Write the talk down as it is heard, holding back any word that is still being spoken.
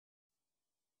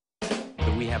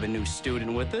we have a new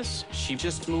student with us. She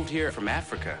just moved here from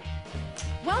Africa.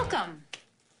 Welcome.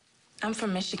 I'm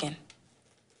from Michigan.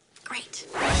 Great.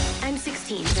 I'm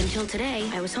 16. Until today,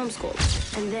 I was homeschooled.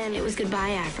 And then it was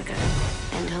goodbye, Africa.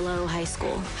 And hello, high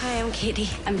school. Hi, I'm Katie.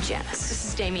 I'm Janice. This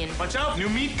is Damien. Watch out! New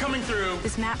meat coming through!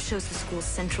 This map shows the school's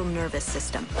central nervous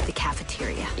system, the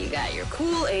cafeteria. You got your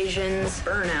cool Asians,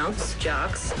 burnouts,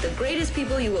 jocks, the greatest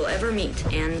people you will ever meet,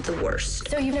 and the worst.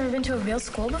 So you've never been to a real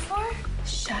school before?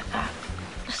 Shut up.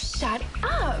 Shut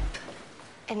up!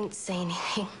 I didn't say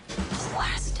anything.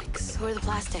 Plastics. Who are the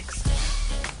plastics?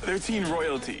 They're teen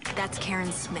royalty. That's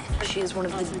Karen Smith. She is one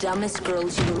of the dumbest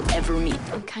girls you will ever meet.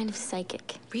 I'm kind of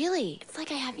psychic. Really? It's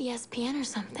like I have ESPN or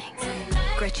something.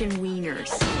 Gretchen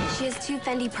Wieners. She has 2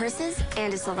 Fendi purses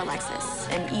and a silver Lexus.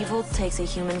 And evil takes a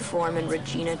human form in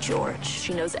Regina George.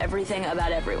 She knows everything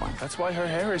about everyone. That's why her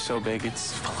hair is so big.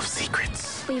 It's full of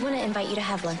secrets. We want to invite you to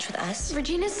have lunch with us.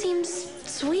 Regina seems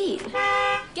sweet.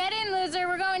 Get in, loser.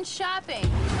 We're going shopping.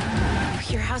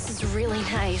 Your house is really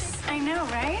nice. I know,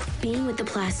 right? Being with the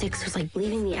plastics was like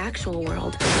leaving the actual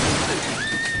world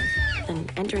and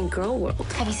entering girl world.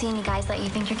 Have you seen any guys that you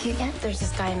think you're cute yet? There's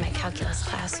this guy in my calculus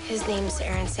class. His name's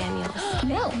Aaron Samuels.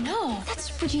 No.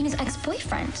 That's Regina's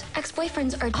ex-boyfriend.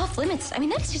 Ex-boyfriends are off limits. I mean,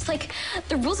 that's just like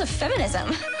the rules of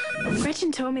feminism.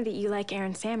 Gretchen told me that you like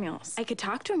Aaron Samuels. I could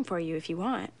talk to him for you if you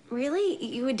want. Really?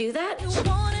 You would do that? You're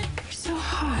so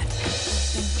hot.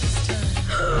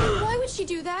 Why would she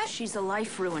do that? She's a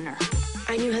life ruiner.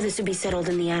 I knew how this would be settled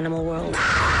in the animal world.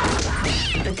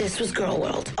 But this was girl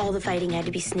world. All the fighting had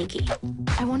to be sneaky.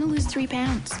 I want to lose 3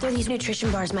 pounds. They're these nutrition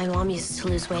bars my mom uses to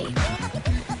lose weight.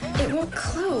 It won't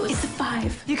close. It's a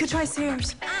 5. You could try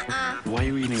Sears. Why are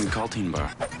you eating a Caltine bar?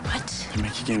 What? They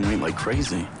make you gain weight like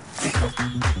crazy. Who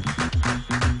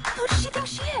does she think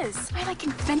she is? I like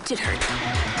invented her.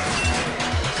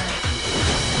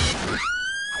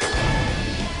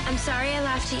 I'm sorry I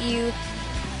laughed at you.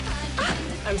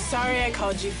 I'm sorry I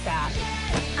called you fat.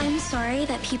 I'm sorry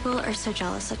that people are so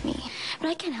jealous of me, but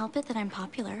I can't help it that I'm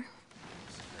popular.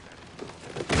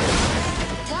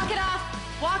 Walk it off.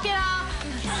 Walk it off.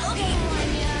 Okay.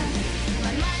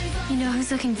 You know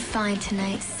who's looking fine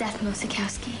tonight? Seth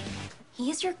Mosikowski. He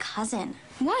is your cousin.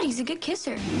 What? He's a good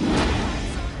kisser.